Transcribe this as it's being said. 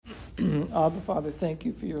Abba, Father, thank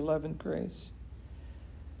you for your love and grace.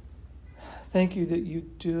 Thank you that you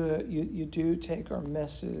do take our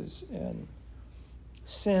messes and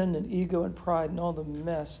sin and ego and pride and all the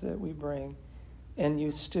mess that we bring, and you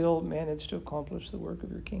still manage to accomplish the work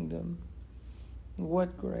of your kingdom.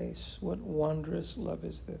 What grace, what wondrous love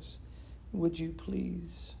is this? Would you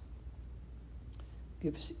please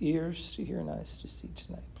give us ears to hear and eyes to see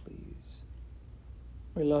tonight, please?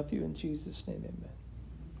 We love you in Jesus' name, amen.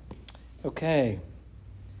 Okay,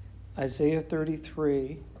 Isaiah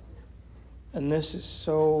 33, and this is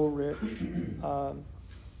so rich. I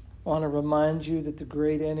want to remind you that the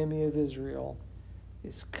great enemy of Israel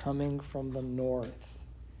is coming from the north.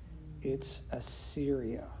 It's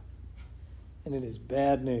Assyria. And it is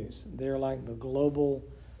bad news. They're like the global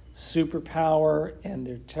superpower, and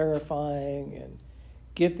they're terrifying. And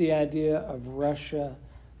get the idea of Russia,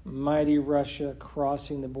 mighty Russia,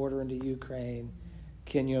 crossing the border into Ukraine.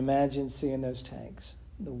 Can you imagine seeing those tanks,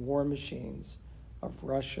 the war machines of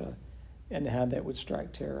Russia, and how that would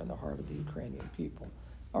strike terror in the heart of the Ukrainian people?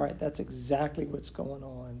 All right, that's exactly what's going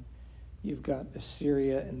on. You've got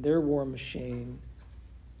Assyria and their war machine,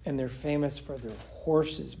 and they're famous for their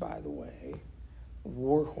horses, by the way.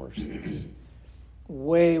 War horses.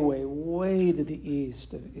 Way, way, way to the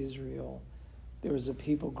east of Israel, there was a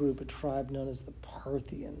people group, a tribe known as the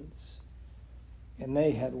Parthians, and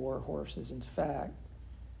they had war horses. In fact,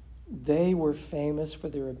 they were famous for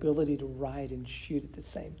their ability to ride and shoot at the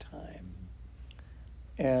same time.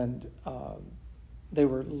 And they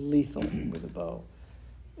were lethal with a bow.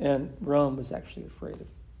 And Rome was actually afraid of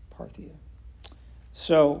Parthia.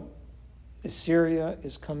 So Assyria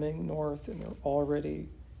is coming north, and they've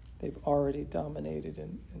already dominated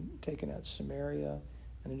and taken out Samaria,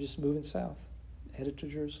 and they're just moving south, headed to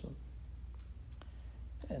Jerusalem.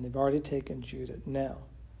 And they've already taken Judah. Now,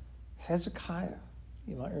 Hezekiah,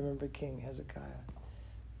 you might remember King Hezekiah.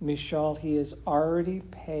 Mishal, he has already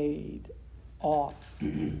paid off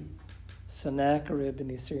Sennacherib and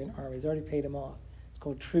the Assyrian army. He's already paid him off. It's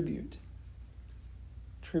called tribute.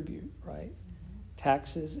 Tribute, right?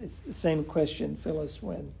 Taxes. It's the same question, Phyllis,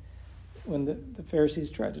 when the Pharisees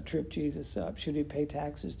tried to trip Jesus up. Should he pay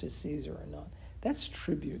taxes to Caesar or not? That's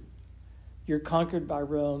tribute. You're conquered by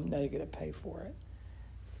Rome, now you got to pay for it.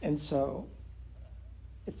 And so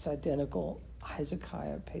it's identical.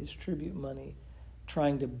 Hezekiah pays tribute money,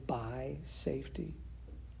 trying to buy safety.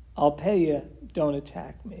 I'll pay you, don't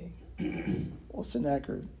attack me. Well,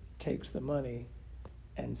 Sennacherib takes the money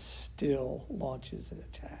and still launches an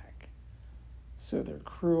attack. So they're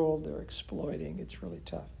cruel, they're exploiting, it's really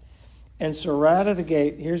tough. And so right out of the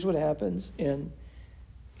gate, here's what happens in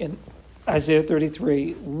Isaiah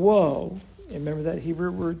 33. Woe, remember that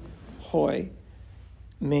Hebrew word, hoi,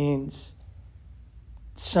 means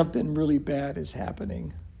something really bad is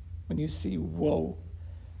happening. When you see woe,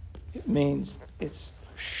 it means it's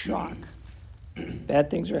shock. Bad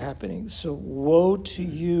things are happening. So woe to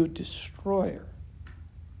you, destroyer.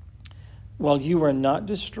 While you are not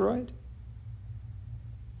destroyed,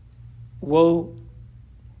 woe,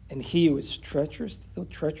 and he who is treacherous, the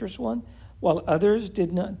treacherous one, while others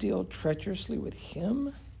did not deal treacherously with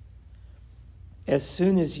him, as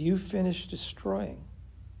soon as you finish destroying,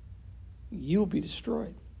 you'll be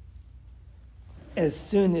destroyed. As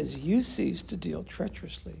soon as you cease to deal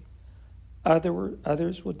treacherously,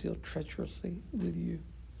 others will deal treacherously with you.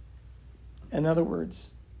 In other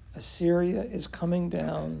words, Assyria is coming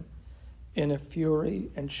down in a fury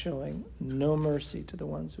and showing no mercy to the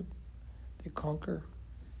ones who they conquer.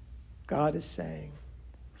 God is saying,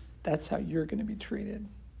 that's how you're going to be treated.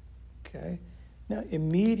 Okay? Now,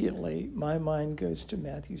 immediately, my mind goes to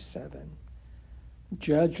Matthew 7.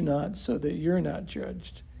 Judge not so that you're not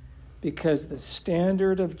judged, because the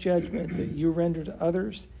standard of judgment that you render to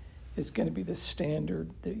others is going to be the standard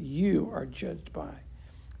that you are judged by.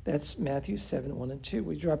 That's Matthew 7, 1 and 2.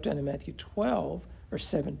 We drop down to Matthew 12, or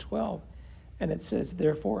 7, 12, and it says,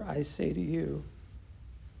 therefore I say to you,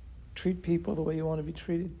 treat people the way you want to be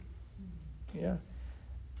treated. Yeah.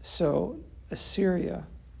 So Assyria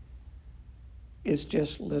is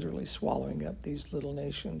just literally swallowing up these little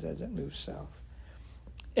nations as it moves south.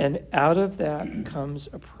 And out of that comes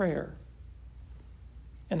a prayer.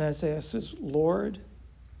 And Isaiah says, Lord,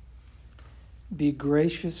 be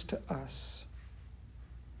gracious to us.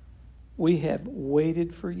 We have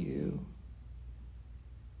waited for you.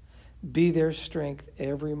 Be their strength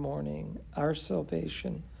every morning, our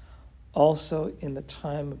salvation, also in the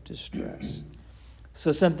time of distress.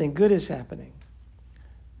 So something good is happening.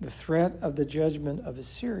 The threat of the judgment of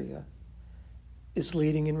Assyria is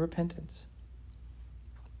leading in repentance.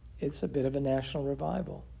 It's a bit of a national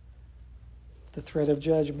revival. The threat of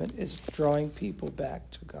judgment is drawing people back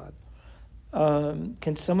to God.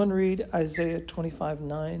 Can someone read Isaiah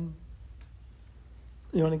 25:9?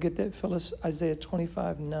 You want to get that, Phyllis? Isaiah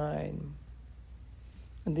 25:9.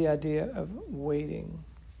 And the idea of waiting.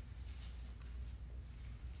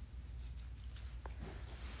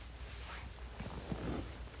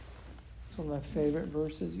 It's one of my favorite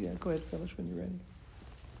verses. Yeah, go ahead, Phyllis, when you're ready.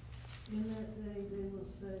 In that day they will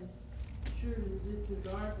say, surely this is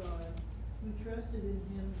our God. We trusted in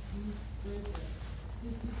him. He said that.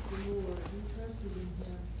 This is the Lord. We trusted in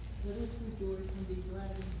him. Let us rejoice and be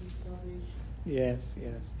glad in his salvation. Yes,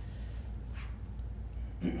 yes.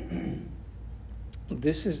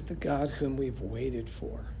 This is the God whom we've waited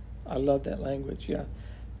for. I love that language, yeah.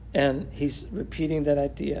 And he's repeating that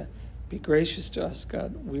idea. Be gracious to us,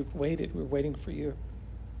 God. We've waited. We're waiting for you.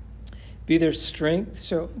 Be their strength.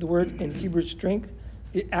 So the word in Hebrew strength,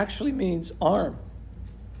 it actually means arm.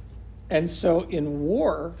 And so in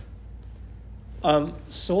war,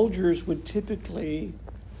 soldiers would typically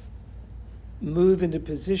move into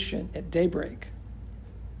position at daybreak.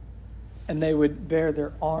 And they would bare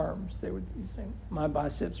their arms. They would say, my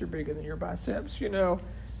biceps are bigger than your biceps,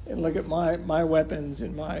 and look at my weapons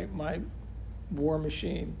and my war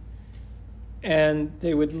machine. And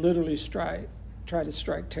they would literally try to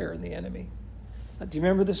strike terror in the enemy. Do you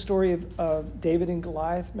remember the story of David and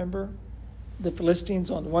Goliath, remember? The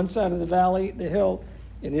Philistines on one side of the valley, the hill,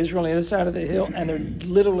 and Israel on the other side of the hill, and they're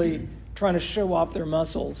literally trying to show off their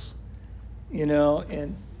muscles,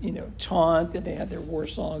 and taunt, and they had their war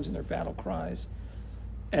songs and their battle cries.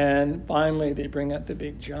 And finally, they bring out the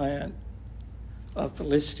big giant of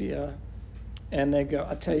Philistia, and they go,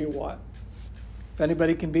 I'll tell you what, if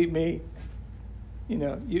anybody can beat me,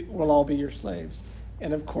 we'll all be your slaves.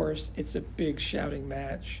 And of course, it's a big shouting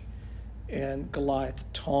match, and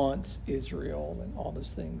Goliath taunts Israel and all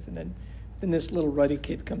those things. And then this little ruddy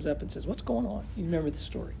kid comes up and says, what's going on? You remember the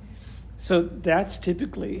story. So that's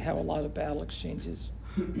typically how a lot of battle exchanges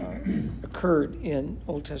occurred in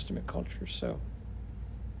Old Testament culture. So,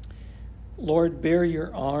 Lord, bear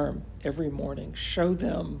your arm every morning. Show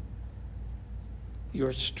them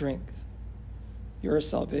your strength, your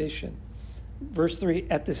salvation. Verse 3,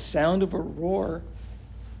 at the sound of a roar,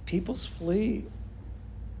 peoples flee.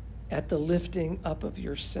 At the lifting up of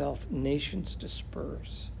yourself, nations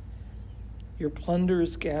disperse. Your plunder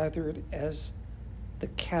is gathered as the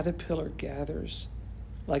caterpillar gathers,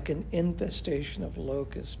 like an infestation of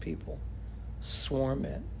locusts, people swarm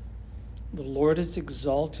it. The Lord is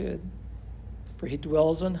exalted, for he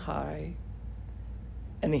dwells on high,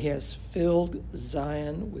 and he has filled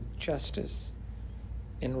Zion with justice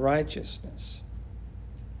and righteousness.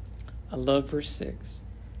 I love verse 6.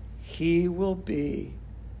 He will be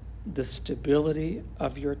the stability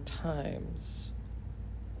of your times,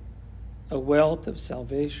 a wealth of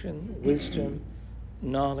salvation, wisdom,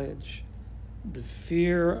 knowledge. The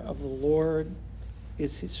fear of the Lord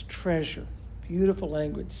is his treasure. Beautiful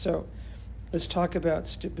language. So let's talk about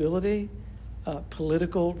stability,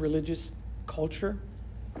 political, religious culture.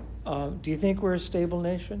 Do you think we're a stable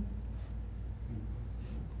nation?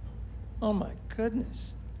 Oh my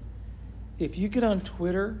goodness. If you get on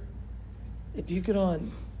Twitter, if you get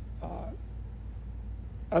on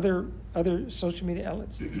other social media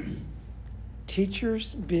outlets,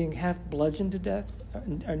 teachers being half bludgeoned to death,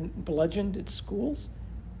 bludgeoned at schools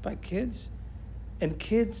by kids, and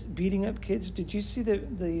kids beating up kids. Did you see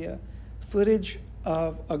the footage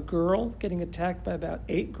of a girl getting attacked by about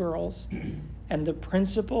 8 girls and the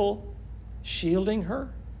principal shielding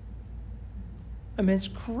her? I mean, it's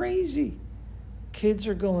crazy. Kids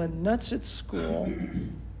are going nuts at school,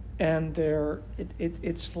 and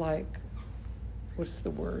it's like, what's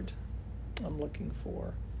the word I'm looking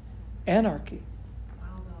for? Anarchy.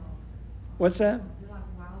 Wild dogs. What's that? They're like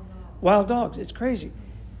wild dogs. Wild dogs. It's crazy.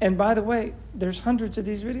 And by the way, there's hundreds of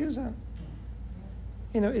these videos out.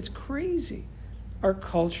 It's crazy. Our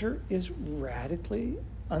culture is radically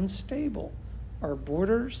unstable. Our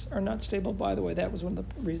borders are not stable. By the way, that was one of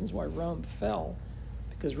the reasons why Rome fell,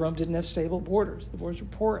 because Rome didn't have stable borders. The borders were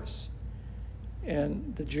porous.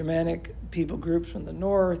 And the Germanic people groups from the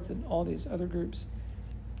north and all these other groups,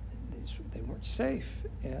 they weren't safe.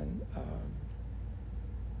 And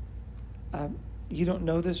you don't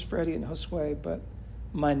know this, Freddie and Josue, but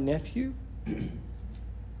my nephew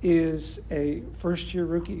is a first-year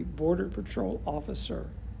rookie Border Patrol officer.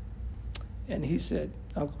 And he said,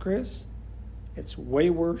 Uncle Chris, it's way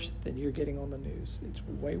worse than you're getting on the news. It's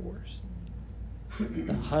way worse.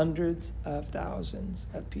 The hundreds of thousands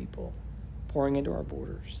of people pouring into our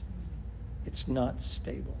borders. It's not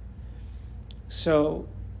stable. So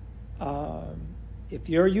if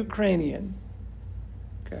you're Ukrainian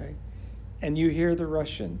okay? And you hear the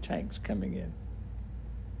Russian tanks coming in.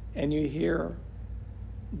 And you hear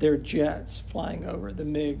their jets flying over, the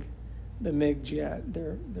MiG jet,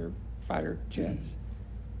 their fighter jets.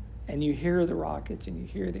 And you hear the rockets and you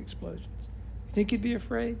hear the explosions. You think you'd be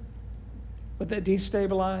afraid? Would that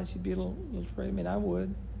destabilize? You'd be a little afraid? I mean, I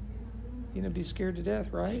would. Be scared to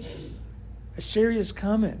death, right? Assyria's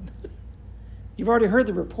coming. You've already heard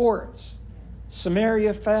the reports.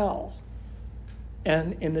 Samaria fell.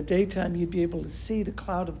 And in the daytime, you'd be able to see the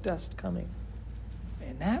cloud of dust coming.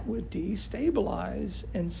 And that would destabilize.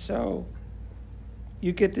 And so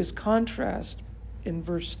you get this contrast in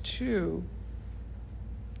verse 2.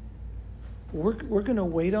 We're going to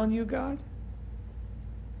wait on you, God.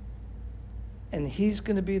 And he's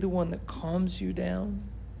going to be the one that calms you down.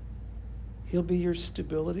 He'll be your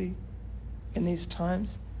stability in these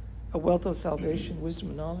times. A wealth of salvation, wisdom,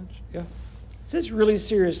 and knowledge. Yeah. This is really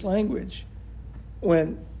serious language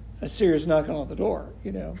when Assyria's knocking on the door,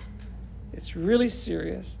 It's really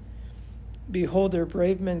serious. Behold, their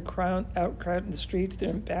brave men outcrowd in the streets. Their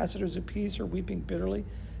ambassadors of peace are weeping bitterly.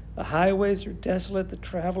 The highways are desolate. The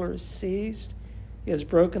traveler is seized. He has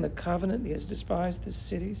broken the covenant. He has despised the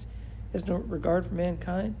cities. He has no regard for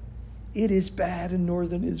mankind. It is bad in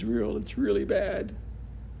northern Israel. It's really bad.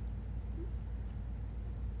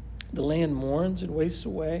 The land mourns and wastes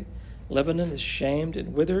away. Lebanon is shamed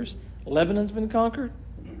and withers. Lebanon's been conquered.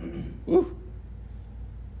 Woo.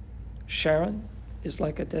 Sharon is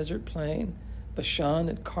like a desert plain. Bashan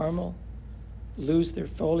and Carmel lose their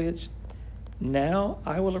foliage. Now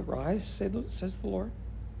I will arise, says the Lord.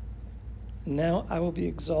 Now I will be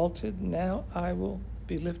exalted. Now I will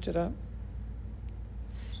be lifted up.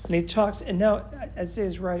 And he talks, and now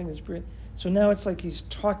Isaiah's writing is brilliant. So now it's like he's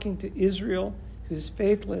talking to Israel, who's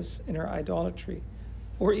faithless in her idolatry,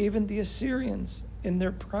 or even the Assyrians in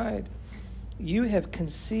their pride. You have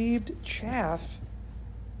conceived chaff,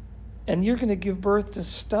 and you're going to give birth to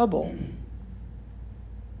stubble.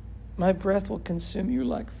 My breath will consume you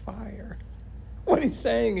like fire. What he's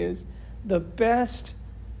saying is the best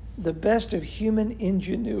of human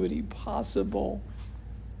ingenuity possible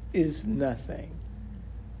is nothing.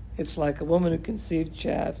 It's like a woman who conceived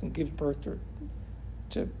chaff and gives birth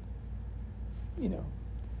to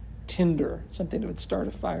tinder, something that would start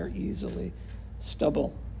a fire easily,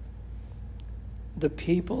 stubble. The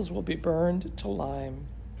peoples will be burned to lime,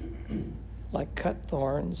 like cut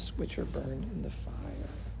thorns which are burned in the fire.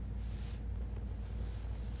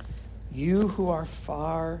 You who are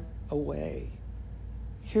far away,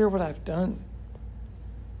 hear what I've done.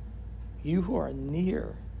 You who are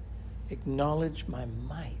near, acknowledge my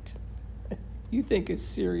might. You think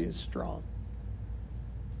Assyria is strong.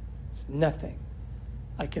 It's nothing.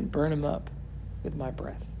 I can burn them up with my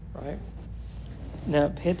breath, right? Now,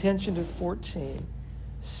 pay attention to 14.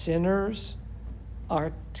 Sinners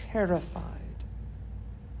are terrified.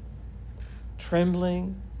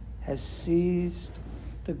 Trembling has seized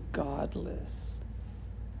the godless.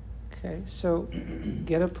 Okay, so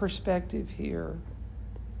get a perspective here.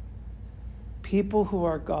 People who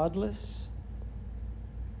are godless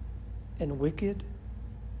and wicked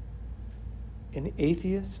and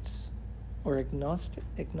atheists or agnostic,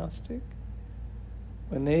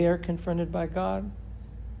 when they are confronted by God,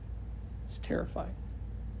 it's terrifying.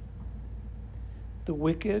 The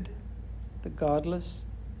wicked, the godless,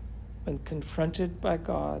 when confronted by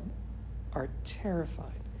God, are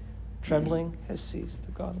terrified. Trembling has seized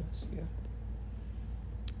the godless. Yeah.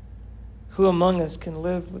 Who among us can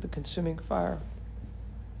live with a consuming fire?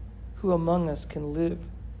 Who among us can live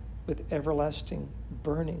with everlasting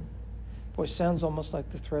burning? Boy, sounds almost like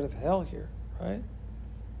the threat of hell here, right?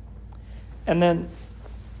 And then,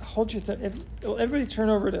 everybody turn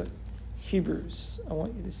over to Hebrews. I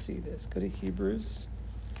want you to see this. Go to Hebrews.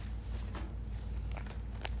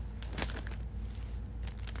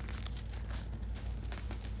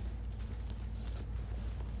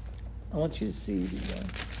 I want you to see the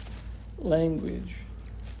language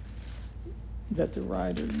that the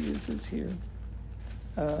writer uses here.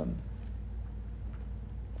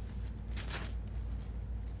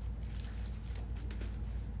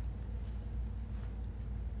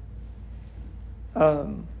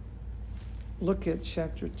 Look at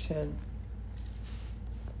chapter 10,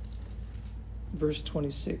 verse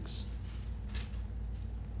 26.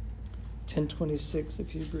 10:26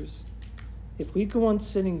 of Hebrews. If we go on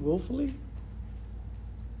sinning willfully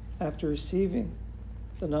after receiving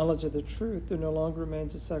the knowledge of the truth, there no longer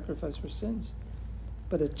remains a sacrifice for sins,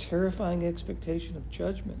 but a terrifying expectation of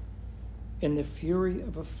judgment and the fury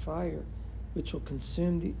of a fire which will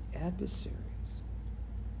consume the adversaries.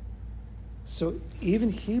 So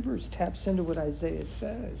even Hebrews taps into what Isaiah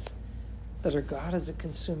says, that our God is a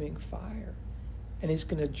consuming fire. And he's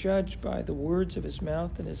going to judge by the words of his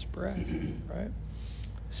mouth and his breath, right?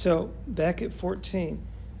 So back at 14,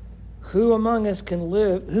 who among us can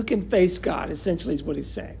live, who can face God, essentially is what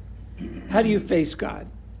he's saying. How do you face God,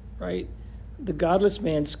 right? The godless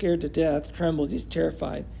man, scared to death, trembles, he's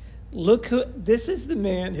terrified. Look, this is the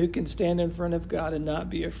man who can stand in front of God and not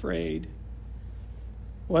be afraid.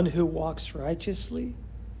 One who walks righteously,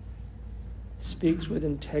 speaks with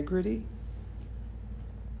integrity,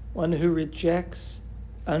 one who rejects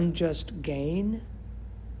unjust gain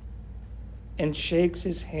and shakes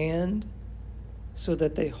his hand so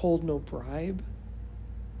that they hold no bribe,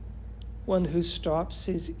 one who stops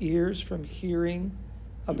his ears from hearing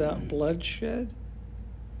about bloodshed,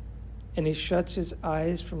 and he shuts his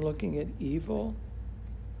eyes from looking at evil.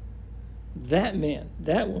 That man,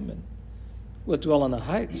 that woman, will dwell on the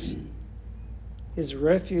heights. His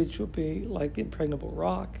refuge will be like the impregnable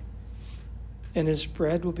rock, and his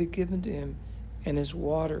bread will be given to him, and his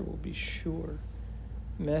water will be sure.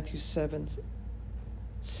 Matthew 7,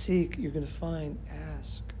 seek, you're going to find,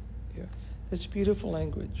 ask. Yeah. That's beautiful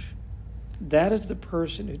language. That is the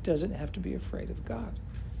person who doesn't have to be afraid of God.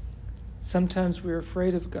 Sometimes we're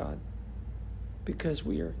afraid of God because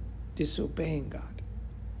we are disobeying God.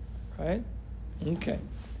 Right? Okay.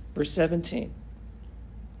 Verse 17.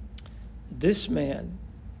 This man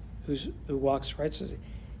who walks righteously,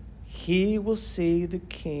 he will see the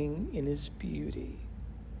king in his beauty.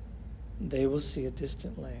 They will see a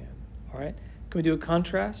distant land. All right? Can we do a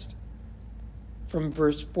contrast? From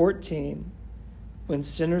verse 14, when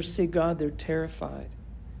sinners see God, they're terrified.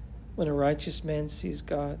 When a righteous man sees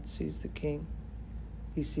God, sees the king,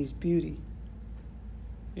 he sees beauty.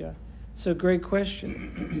 Yeah. So great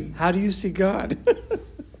question. How do you see God?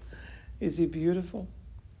 Is he beautiful?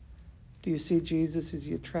 Do you see Jesus? Is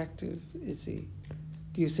he attractive?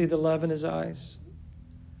 Do you see the love in his eyes?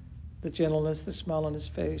 The gentleness, the smile on his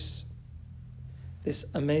face? This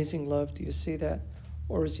amazing love, do you see that?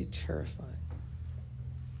 Or is he terrifying?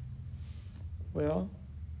 Well,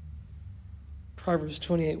 Proverbs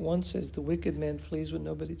 28:1 says, the wicked man flees when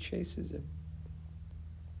nobody chases him.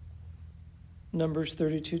 Numbers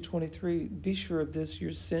 32:23, be sure of this,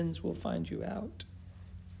 your sins will find you out.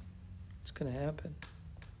 It's going to happen.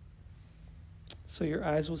 So your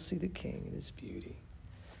eyes will see the king in his beauty.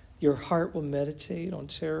 Your heart will meditate on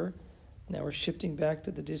terror. Now we're shifting back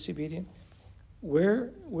to the disobedient.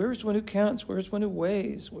 Where is one who counts? Where is one who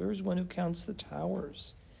weighs? Where is one who counts the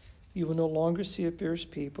towers? You will no longer see a fierce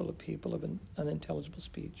people, a people of an unintelligible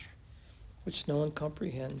speech, which no one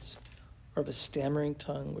comprehends, or of a stammering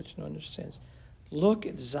tongue, which no one understands. Look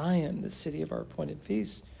at Zion, the city of our appointed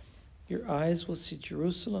feast. Your eyes will see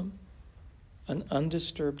Jerusalem, an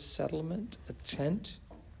undisturbed settlement, a tent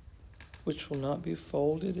which will not be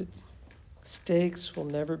folded. Its stakes will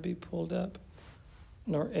never be pulled up,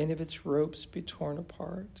 nor any of its ropes be torn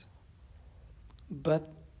apart.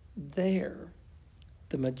 But there,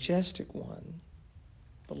 the majestic one,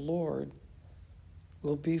 the Lord,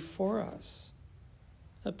 will be for us,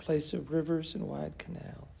 a place of rivers and wide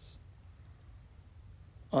canals,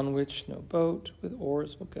 on which no boat with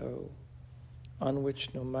oars will go, on which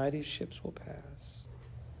no mighty ships will pass.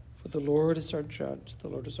 For the Lord is our judge, the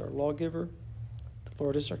Lord is our lawgiver, the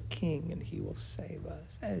Lord is our king, and he will save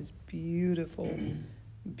us. That is beautiful,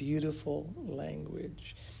 beautiful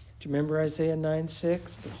language. Do you remember Isaiah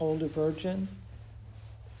 9:6? Behold, a virgin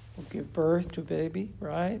will give birth to a baby,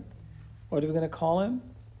 right? What are we going to call him?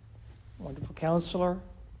 Wonderful Counselor,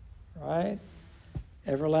 right?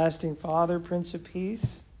 Everlasting Father, Prince of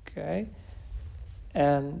Peace, okay?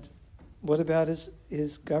 And what about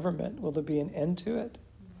his government? Will there be an end to it?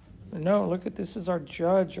 No, look at this as our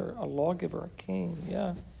judge or a lawgiver, a king,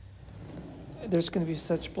 yeah. There's going to be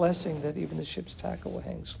such blessing that even the ship's tackle will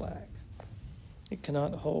hang slack. It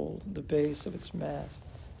cannot hold the base of its mast,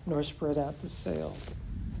 nor spread out the sail.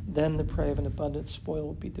 Then the prey of an abundant spoil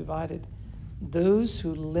will be divided. Those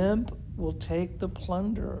who limp will take the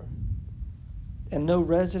plunder, and no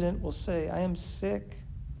resident will say, I am sick.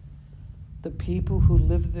 The people who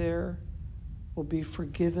live there will be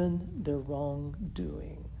forgiven their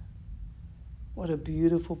wrongdoing. What a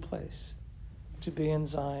beautiful place to be in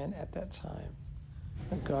Zion at that time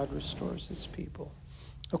when God restores his people.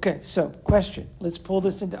 Okay, so question. Let's pull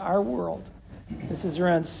this into our world. This is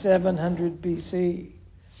around 700 BC.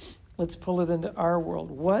 Let's pull it into our world.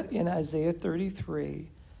 What in Isaiah 33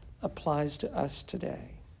 applies to us today?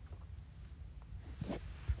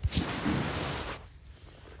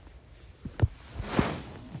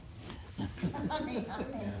 I mean,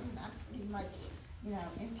 pretty much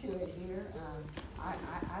into it here.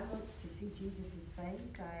 I look to see Jesus'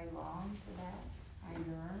 face. I long for that. I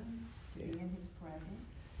yearn to be in his presence.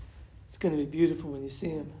 It's going to be beautiful when you see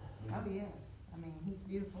him. Oh, yes. I mean, he's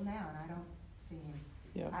beautiful now, and I don't see him.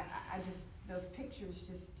 Yeah. I just, those pictures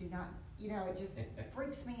just do not, it just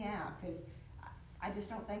freaks me out, because I just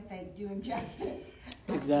don't think they do him justice.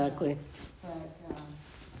 Exactly.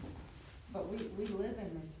 But we live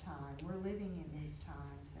in this time. We're living in these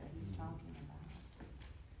times that he's talking about.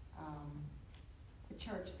 The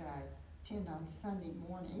church that I attend on Sunday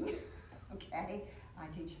morning, okay, I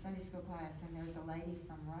teach Sunday school class, and there's a lady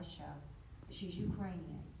from Russia. She's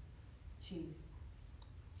Ukrainian. She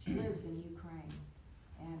lives in Ukraine,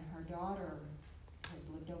 and her daughter has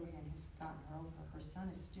lived over here and has gotten her over. Her son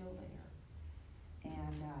is still there,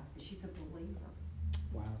 and she's a believer.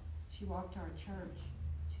 Wow. She walked to our church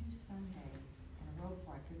 2 Sundays in a row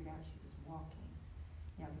before I figured out she was walking.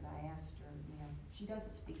 Because I asked her, she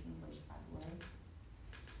doesn't speak English, by the way.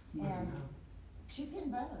 And she's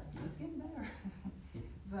getting better. She's getting better.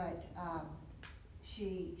 But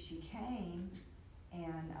she came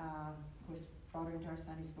and, of course, brought her into our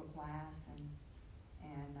Sunday school class,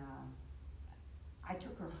 and I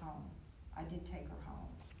took her home. I did take her home.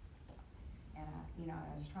 And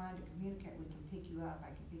I was trying to communicate, we can pick you up,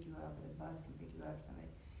 I can pick you up, or the bus can pick you up,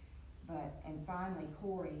 somebody. And finally,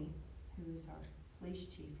 Corey, who's our police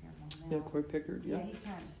chief here in Monmouth. Yeah, Corey Pickard, yeah. Yeah, he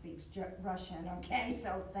kind of speaks Russian, okay,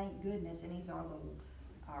 so thank goodness, and he's our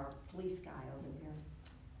police guy over there.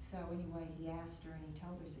 So anyway, he asked her, and he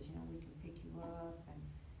told her, he says, we can pick you up,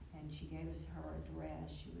 and she gave us her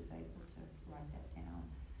address. She was able to write that down.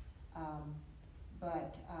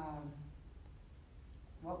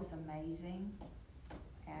 What was amazing,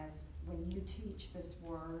 as when you teach this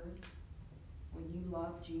word, when you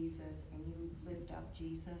love Jesus and you lift up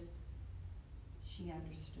Jesus, she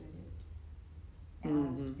understood it. And I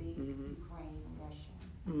don't speak Ukrainian or Russian.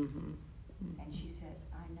 And she says,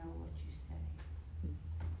 I know what you say.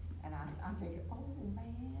 And I'm thinking, oh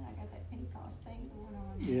man, I got that Pentecost thing going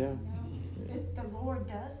on. Yeah. The Lord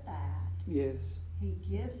does that. Yes. He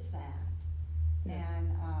gives that. Yeah. And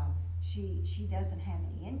she doesn't have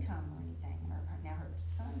any income or anything. Now her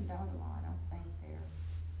son and daughter-in-law, I don't think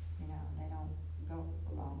they don't go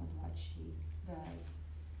along with what she does.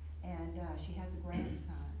 And she has a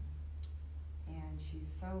grandson, and she's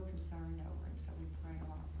so concerned over him, so we pray a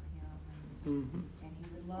lot for him. And he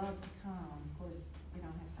would love to come. Of course, we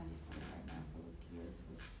don't have Sunday school right now for the kids,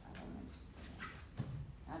 which I don't understand.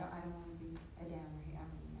 I don't want to be a downer here.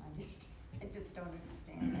 I just don't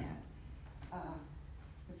understand that.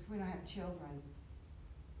 Because if we don't have children,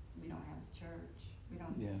 we don't have the church. We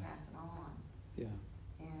don't pass it on. Yeah.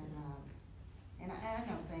 And I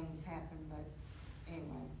know things happen, but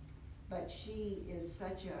anyway. But she is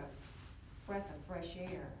such a breath of fresh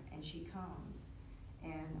air, and she comes,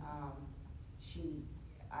 and of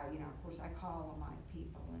course, I call on my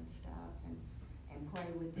people and stuff, and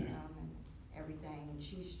pray with them and everything, and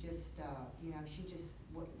she's just, she just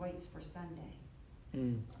waits for Sunday,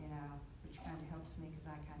 which kind of helps me, because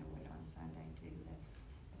I kind of wait on Sunday too.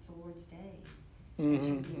 That's the Lord's day. It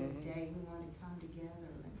should be a day we want to come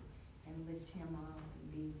together and lift him up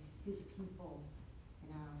and be his people,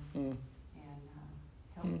 and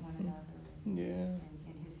help one another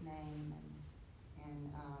in his name.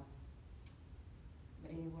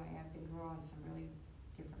 But anyway, I've been drawing some really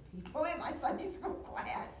different people in my Sunday school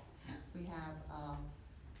class. We have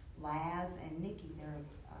Laz and Nikki. They're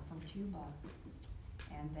from Cuba,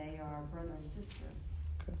 and they are brother and sister.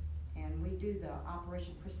 Okay. And we do the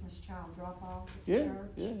Operation Christmas Child drop-off at the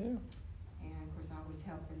church. Yeah. And of course, I was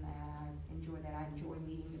helping that. I enjoy that. I enjoy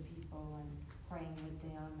meeting the people and praying with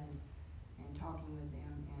them and talking with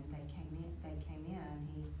them. And they came in.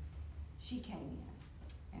 She came in.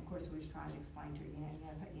 And of course, we was trying to explain to her,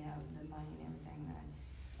 the money and everything.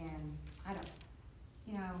 And I don't,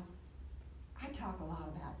 I talk a lot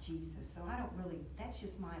about Jesus, so I don't really. That's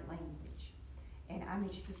just my language. And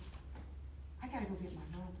she says, I gotta go get my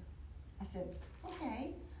brother. I said,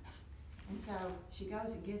 okay. And so she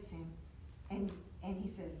goes and gets him, and he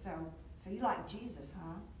says, so you like Jesus,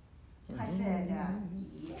 huh? I said, yeah,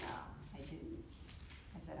 I do.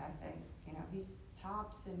 I said, I think, he's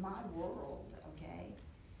tops in my world, okay?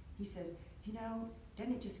 He says,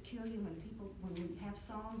 doesn't it just kill you when we have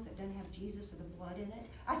songs that doesn't have Jesus or the blood in it?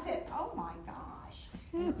 I said, oh my gosh.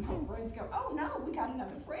 And my friends go, oh no, we got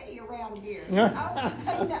another Freddie around here. And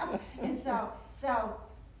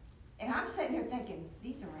and I'm sitting here thinking,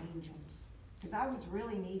 these are angels. Because I was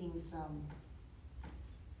really needing some,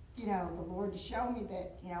 the Lord to show me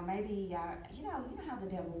that, maybe, you know how the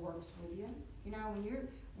devil works with you.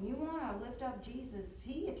 and you want to lift up Jesus,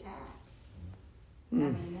 he attacks. I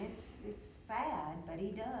Mm. mean, it's sad, but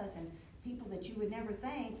he does, and people that you would never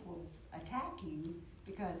think will attack you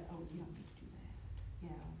because, oh, you don't need to do that, you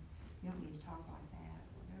know, you don't need to talk like that,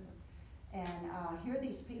 or whatever. And here are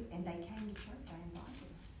these people, and they came to church. I invited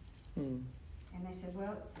them, Mm. and they said,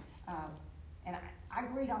 well, and I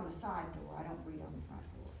greet on the side door. I don't greet on the front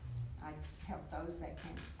door. I help those that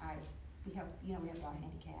can. We have a lot of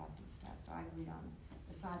handicapped and stuff, so I greet on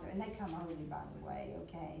the side door, and they come early, by the way.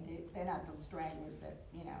 Okay, they're not those stragglers that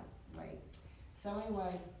wait. So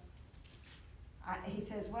anyway, he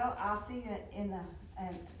says, well, I'll see you in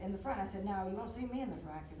the front. I said, no, you won't see me in the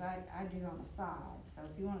front because I do on the side. So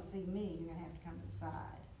if you want to see me, you're gonna have to come to the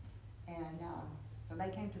side. And so they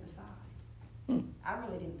came to the side. I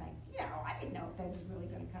really didn't think, I didn't know if they was really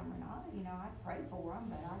gonna come or not. I prayed for them,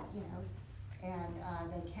 but and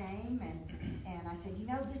they came and I said,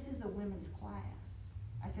 this is a women's class.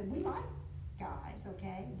 I said, we like guys,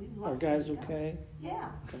 okay? We love Are guys guys. okay? Yeah.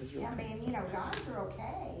 Guys are I okay. mean, guys are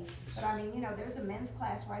okay, but I mean, there's a men's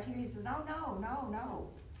class right here. He said, no.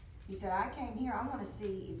 He said, I came here, I wanna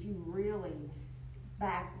see if you really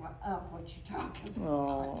back up what you're talking about.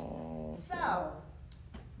 Oh. So,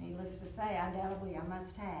 needless to say, undoubtedly I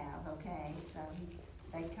must have, okay? So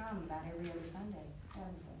they come about every other Sunday,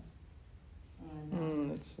 haven't they?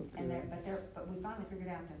 And, That's so and good. but we finally figured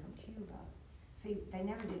out they're from Cuba. See, they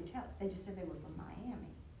never did tell, they just said they were from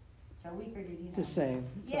Miami. So we figured, The same.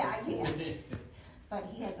 Yeah, yeah. But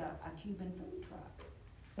he has a Cuban food truck.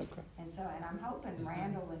 Okay. And so, and I'm hoping Is that-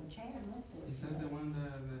 Randall and Chad went there. Is that the one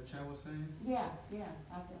that Chad was saying? Yeah,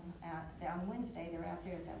 out there, on Wednesday, they're out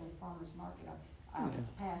there at that little farmer's market, Yeah.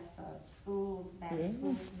 past the schools, back Yeah.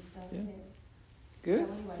 schools and stuff Yeah. there. Good.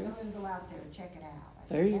 So anyway, Good. they're gonna go out there and check it out. I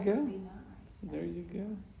There said, you that go. would be nice. That There would you be go.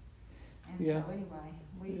 nice. And Yeah. so anyway,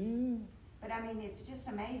 Yeah. but I mean, it's just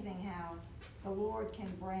amazing how the Lord can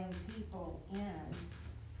bring people in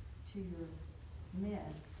to your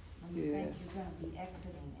midst when you think Yes. you're gonna be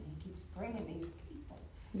exiting, and he keeps bringing these people.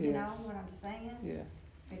 You know Yes. what I'm saying? Yeah.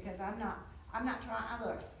 Because I'm not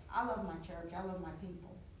trying, I love my church, I love my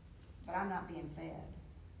people, but I'm not being fed.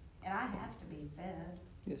 And I have to be fed.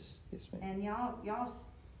 Yes. Yes, ma'am. And y'all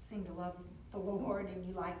seem to love the Lord, and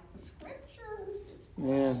you like the scriptures, it's great.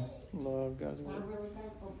 Man, love God's I'm word. really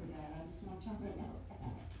thankful for that, I just want y'all to know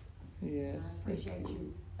that. Yes. I Thank appreciate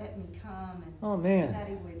you letting me come and Oh, man.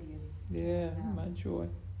 study with you. Yeah, Yeah. my joy.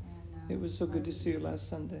 And, It was so good to see you last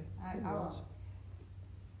Sunday. It was.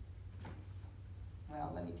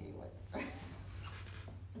 Well, let me tell you what's going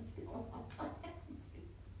on.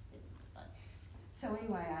 So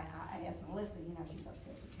anyway, I asked Melissa, she's our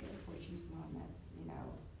secretary, of course, she's the one that,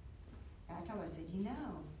 and I told her, I said,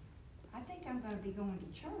 I think I'm gonna be going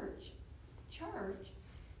to church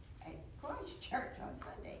at Christ Church on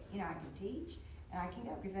Sunday. I can teach and I can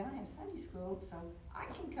go, because they don't have Sunday school, so I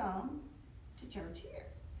can come to church here.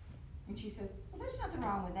 And she says, well, there's nothing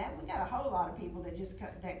wrong with that. We got a whole lot of people that just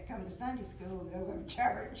that come to Sunday school and don't go to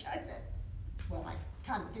church. I said, well, I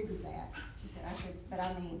kind of figured that. She said, but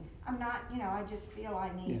I mean, I'm not, I just feel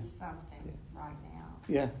I need something right now.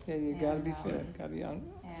 Yeah, you gotta And, be fed, gotta be on.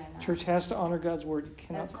 And, Church has to honor God's word. You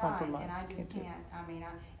cannot that's compromise. right, and I just do it. can't. I mean,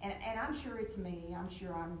 and I'm sure it's me. I'm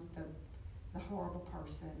sure I'm the horrible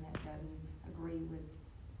person that doesn't agree with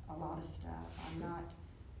a lot of stuff. I'm not,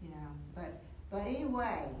 but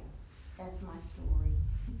anyway, that's my story.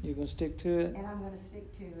 You're gonna stick to it? And I'm gonna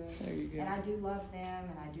stick to it. There you go. And I do love them,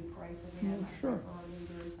 and I do pray for them. Yeah, I sure. pray for our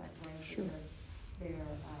leaders. I pray Sure. for their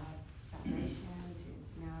salvation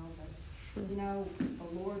to know. But Sure.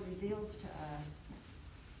 the Lord reveals to us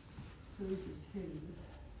whose is who.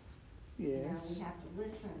 Yes. We have to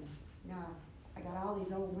listen. I got all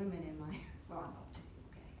these old women in my, well, I'm old too,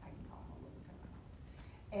 okay, I can call them old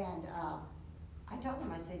women. And I told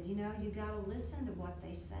them, I said, you gotta listen to what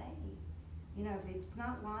they say. If it's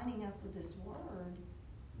not lining up with this word,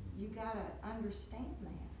 you gotta understand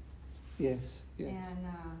that. Yes. Yes. And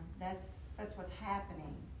that's what's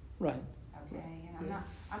happening, Right. okay? And Yeah.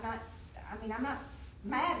 I'm not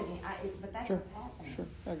mad at it, but that's Sure. what's happening. Sure.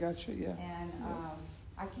 I got you. Yeah. And Yeah.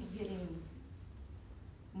 I keep getting,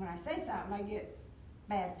 when I say something, I get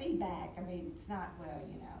bad feedback. I mean, it's not,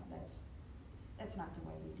 that's not the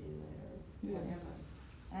way we do it, or Yeah. whatever.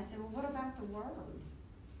 And I said, well, what about the word?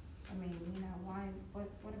 I mean, why,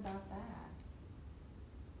 what about that?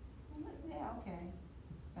 Well, yeah, okay,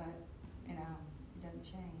 but, it doesn't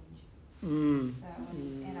change. Mm. So, and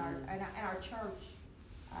it's, and our church,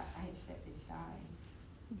 I hate to say it, it's dying.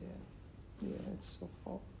 Yeah. Yeah. It's so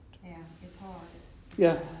hard. Yeah, it's hard.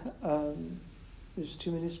 Yeah. There's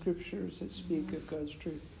too many scriptures that speak of God's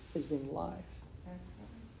truth as being life. That's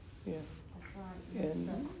Yeah. That's right. And And-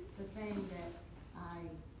 that's the thing that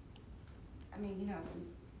I mean, you know,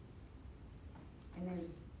 and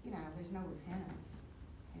there's no repentance,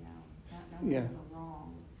 not knowing Yeah. the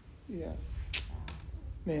wrong. Yeah. Uh,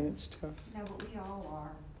 Man, it's tough. No, but we all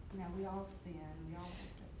are. We all sin. We all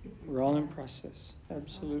have to. We're all in repent. process. That's right.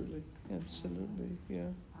 Absolutely. Absolutely. Yeah.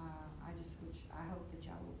 I hope that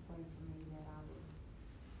y'all will pray for me that I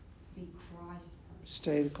would be Christ's person.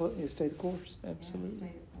 Stay the course. Yeah, Absolutely.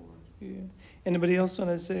 stay the course. Yeah. Anybody else on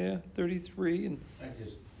Isaiah 33? And I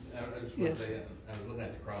just want Yes. to say, I was looking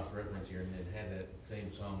at the cross reference here, and it had that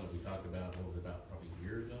same psalm that we talked about, about probably a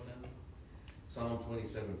year ago now? Psalm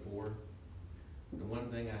 27:4. The one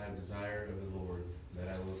thing I have desired of the Lord, that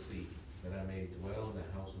I will seek, that I may dwell in the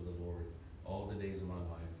house of the Lord all the days of my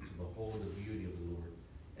life, to behold the beauty of the Lord,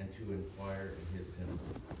 and to inquire in his temple.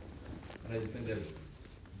 And I just think that's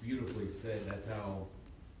beautifully said. That's how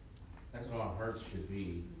our hearts should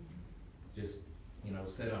be. Just,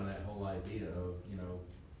 set on that whole idea of,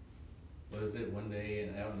 what is it, one day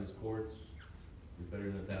and out in his courts is better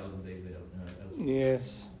than 1,000 days out.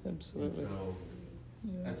 yes, And absolutely. so,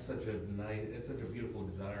 Yeah. that's such a beautiful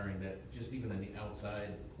desiring that just even in the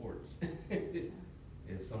outside courts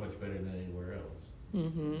is so much better than anywhere else.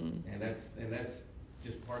 Mm-hmm. And that's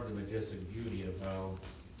just part of the majestic beauty of how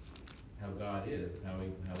God is, how he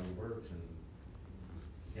works, and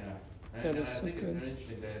yeah. That And is I so think it's good.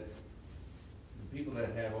 interesting that the people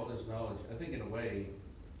that have all this knowledge, I think in a way,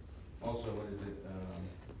 also, what is it,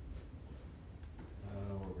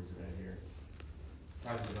 where was it at here?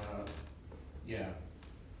 Talking about, yeah.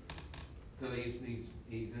 So he's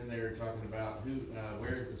in there talking about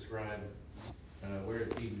where is the scribe, where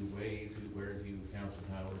is he who weighs, where is he who counts the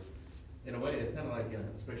powers? In a way, it's kind of like,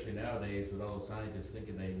 especially nowadays with all the scientists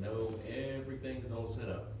thinking they know everything's all set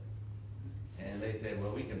up. And they say,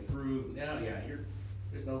 well, we can prove,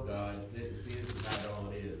 there's no God, see, this is how it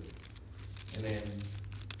all is. And then,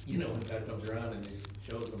 when God comes around and just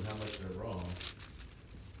shows them how much they're wrong,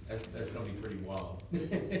 that's gonna be pretty wild.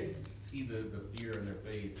 See the fear in their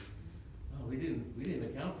face. Oh, we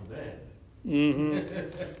didn't account for that.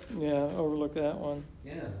 Mm-hmm. Yeah, overlook that one.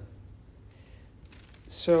 Yeah.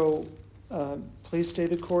 So please stay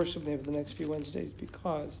the course with me over the next few Wednesdays,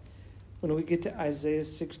 because when we get to Isaiah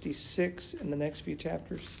 66 in the next few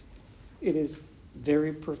chapters, it is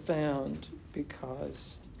very profound,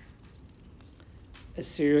 because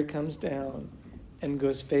Assyria comes down and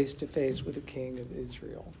goes face to face with the king of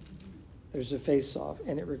Israel. There's a face-off,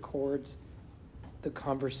 and it records the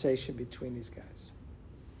conversation between these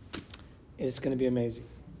guys. It's going to be amazing.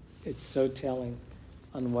 It's so telling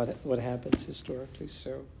on what happens historically.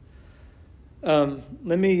 So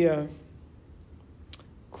let me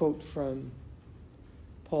quote from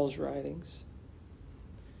Paul's writings.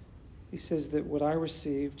 He says that what I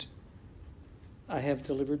received, I have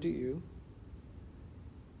delivered to you,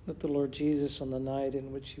 that the Lord Jesus, on the night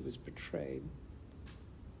in which he was betrayed,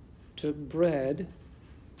 took bread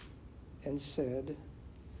and said,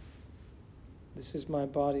 "This is my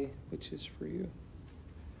body, which is for you."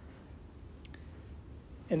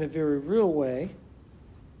 In a very real way,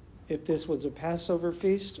 if this was a Passover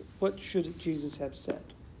feast, what should Jesus have said?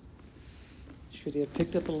 Should he have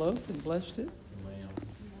picked up a loaf and blessed it? The lamb.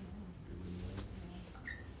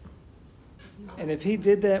 And if he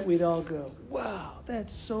did that, we'd all go, "Wow,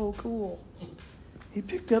 that's so cool." He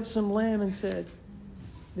picked up some lamb and said,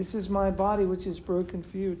 "This is my body, which is broken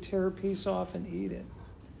for you. Tear a piece off and eat it."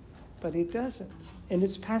 But he doesn't. And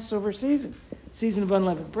it's Passover season of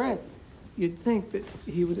unleavened bread. You'd think that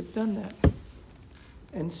he would have done that.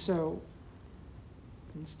 And so,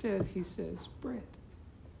 instead, he says, bread.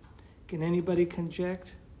 Can anybody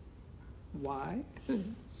conject why,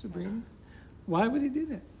 Sabrina? Why would he do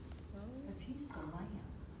that? Because he's the lamb.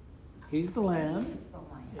 He's the lamb. He is the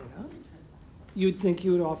lamb. Yeah. He is the son. You'd think he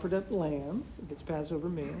would have offered up lamb if it's Passover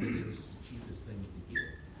meal. It was the cheapest thing you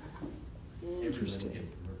could get. Interesting. Everybody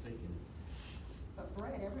could partake in it. But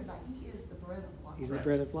bread, everybody, he is the bread of life. He's the Right.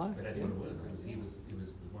 bread of life. But that's what it was. It was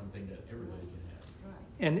the one thing that everybody could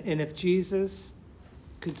have. Right. And if Jesus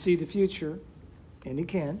could see the future, and he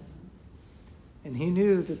can, and he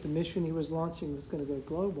knew that the mission he was launching was going to go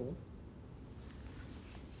global,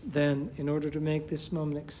 then in order to make this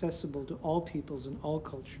moment accessible to all peoples and all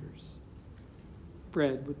cultures,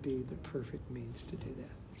 bread would be the perfect means to do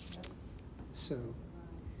that. So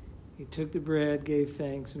he took the bread, gave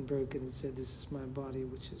thanks, and broke it and said, "This is my body,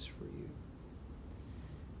 which is for you."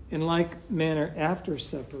 In like manner, after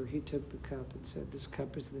supper, he took the cup and said, "This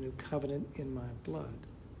cup is the new covenant in my blood."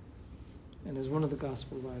 And as one of the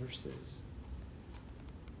gospel writers says,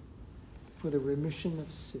 "For the remission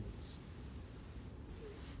of sins."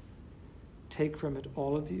 Take from it,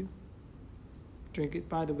 all of you. Drink it.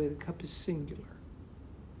 By the way, the cup is singular.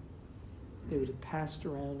 They would have passed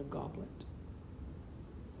around a goblet.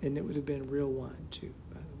 And it would have been real wine too,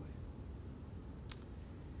 by the way.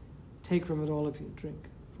 Take from it, all of you, and drink.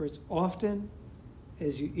 For as often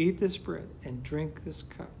as you eat this bread and drink this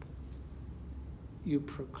cup, you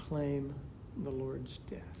proclaim the Lord's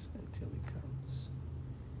death until he comes.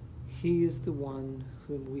 He is the one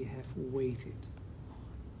whom we have waited on.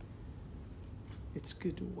 It's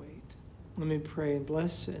good to wait. Let me pray and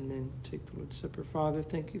bless and then take the Lord's Supper. Father,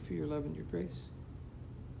 thank you for your love and your grace.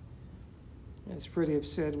 As Freddie have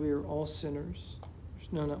said, we are all sinners.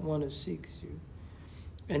 There's no, not one who seeks you.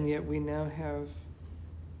 And yet we now have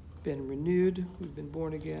been renewed, we've been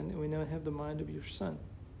born again, and we now have the mind of your Son.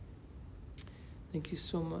 Thank you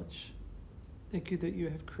so much. Thank you that you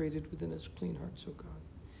have created within us clean hearts, O God.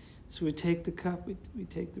 So we take the cup, we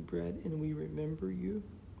take the bread, and we remember you.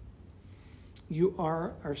 You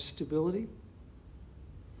are our stability.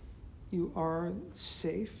 You are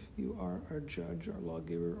safe. You are our judge, our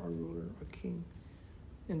lawgiver, our ruler, our king.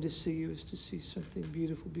 And to see you is to see something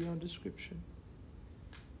beautiful beyond description.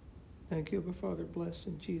 Thank you, Abba Father. Bless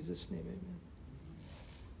in Jesus' name, amen.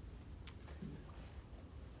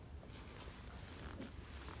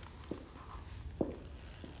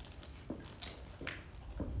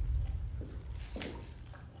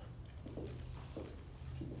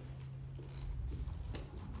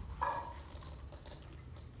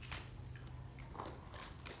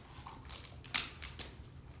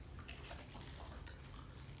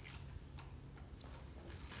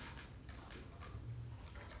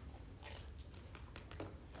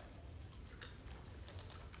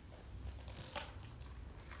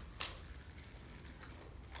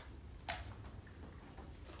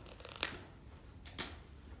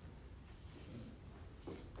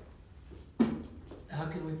 How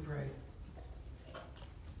can we pray?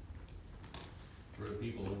 For the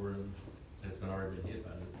people who were that's been already been hit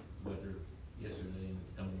by the weather yesterday and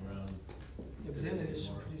it's coming around. Evidently, there's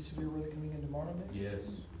some pretty severe weather coming in tomorrow night. Yes,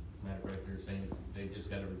 matter of fact, they're saying, they just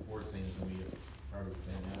got a report saying it's gonna be probably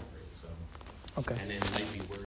an outbreak, so. Okay. And then maybe we're